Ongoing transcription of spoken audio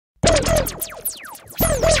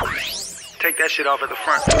Take that shit off at the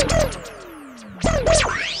front.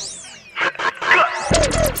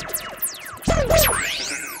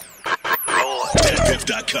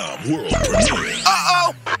 Deadpiff.com world premiere.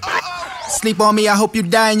 Sleep on me, I hope you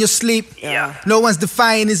die in your sleep. Yeah. No one's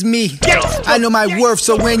defying is me. I know my worth,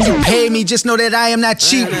 so when you pay me, just know that I am not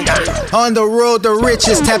cheap. On the road, the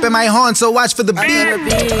richest, tapping my horn, so watch for the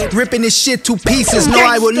beat. Ripping this shit to pieces, no,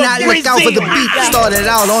 I will not look out for the beat. Started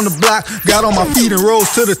out on the block, got on my feet and rose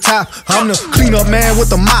to the top. I'm the cleanup man with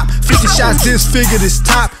the mop. 50 shots, disfigure this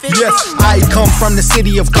top. Yes, I come from the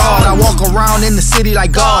city of God. I walk around in the city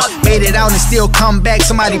like God. Made it out and still come back.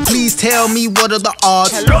 Somebody please tell me what are the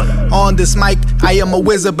odds? On this mic, I am a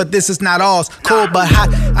wizard, but this is not ours. Cold but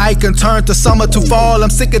hot, I can turn to summer to fall. I'm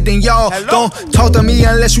sicker than y'all. Don't talk to me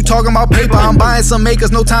unless you talking about paper. I'm buying some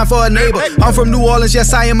acres, no time for a neighbor. I'm from New Orleans,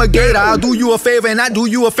 yes I am a gator. I'll do you a favor and I do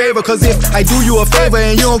you a favor. Cause if I do you a favor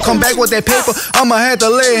and you don't come back with that paper, I'ma have to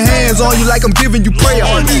lay hands on you like I'm giving you prayer.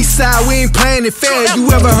 East side, we ain't playing it fair.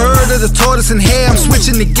 You ever heard of the tortoise and hare? I'm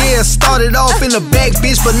switching the gears. Started off in the back,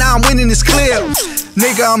 bitch, but now I'm winning this clear.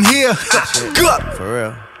 Nigga, I'm here. Good. For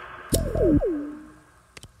real.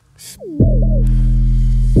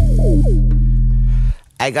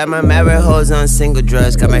 I got my married hoes on single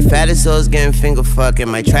drugs. Got my fattest hoes getting finger fucking.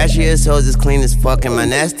 My trashiest hoes is clean as fuck. And my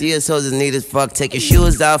nastiest hoes is neat as fuck. Take your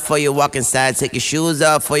shoes off before you walk inside. Take your shoes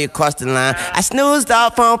off before you cross the line. I snoozed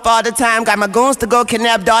off on all the time. Got my goons to go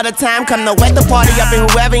kidnap all the time. Come to wet the party up and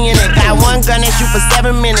whoever in it. Got one gun and shoot for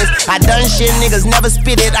 7 minutes. I done shit, niggas never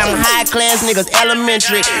spit it. I'm high class, niggas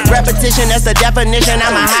elementary. Repetition, that's the definition.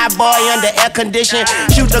 I'm a high boy under air condition.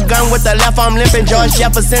 Shoot the gun with the left arm limping. George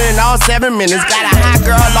Jefferson in all 7 minutes. Got a hot girl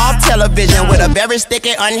off television with a very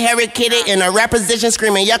sticky, unhaired kitty in a rap position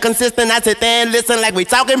screaming, you're consistent. I sit there and listen like we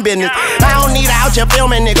talking business. I don't need out here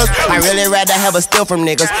filming niggas. I really rather have a steal from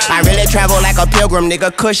niggas. I really travel like a pilgrim,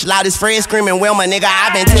 nigga. Kush loudest Fred screaming Wilma, nigga.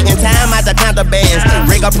 I've been taking time out to count the bands.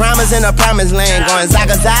 Break a promise in the promised land. Going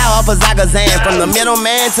Zagazai off of Zagazan. From the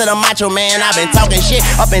middleman to the macho man. I've been talking shit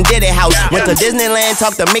up in Diddy house. Went to Disneyland,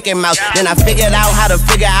 talked to Mickey Mouse. Then I figured out how to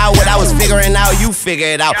figure out what I was figuring out. You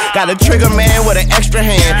figure it out. Got a trigger man with an extra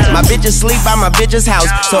hand. My bitches sleep by my bitch's house.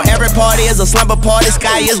 So every party is a slumber party.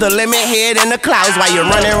 Sky is the limit, head in the clouds. While you're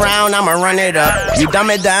running around, I'ma run it up. You dumb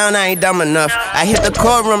it down, I ain't dumb enough. I hit the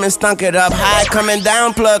courtroom and stunk it up. High coming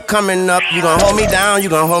down, plug coming up. You gon' hold me down, you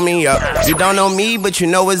gon' hold me up. You don't know me, but you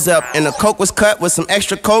know what's up. And the coke was cut with some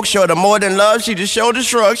extra coke. Showed her more than love, she just showed a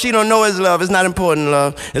shrug. She don't know it's love, it's not important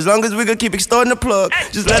love. As long as we can keep extorting the plug.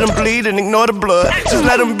 Just let him bleed and ignore the blood. Just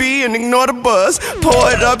let him be and ignore the buzz. Pour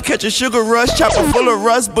it up, catch a sugar rush. Chopper full of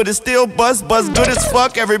rust, but it's still buzz good as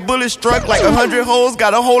fuck. Every bullet struck like 100 holes.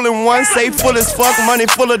 Got a hole in one, safe full as fuck. Money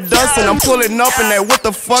full of dust and I'm pulling up in that what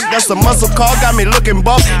the fuck. That's a muscle car, got me looking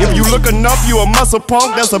buff. If you looking up, you a muscle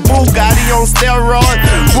punk. That's a Bugatti on steroid.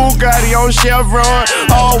 Bugatti on Chevron.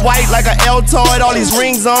 All white like a Altoid. All these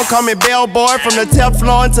rings on, call me bellboy. From the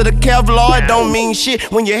Teflon to the Kevlar. Don't mean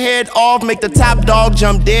shit when your head off. Make the top dog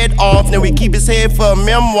jump dead off. Then we keep his head for a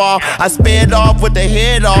memoir. I sped off with the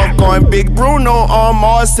head off. Going Big Bruno on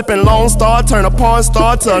Mars. Sipping Lone Star. Turn a porn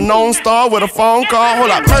star to a known star with a phone call.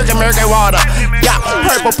 Hold up, murky water. Yeah,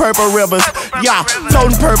 purple ribbons. Yeah,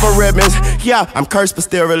 floating purple ribbons. Yeah, I'm cursed but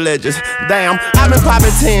still religious. Damn, I've been popping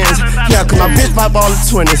 10s. Yeah, cause my bitch pop all the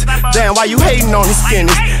 20s. Damn, why you hating on the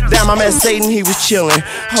skinnies? Damn, I met Satan, he was chilling.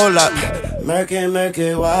 Hold up.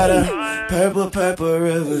 Murky water. Purple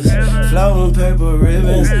rivers. Flowing purple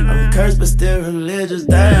ribbons. I'm cursed but still religious.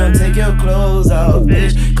 Damn, take your clothes off,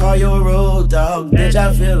 bitch. Call your road dog, bitch.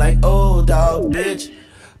 I feel like old dog, bitch.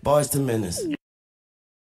 Boyz to Menace.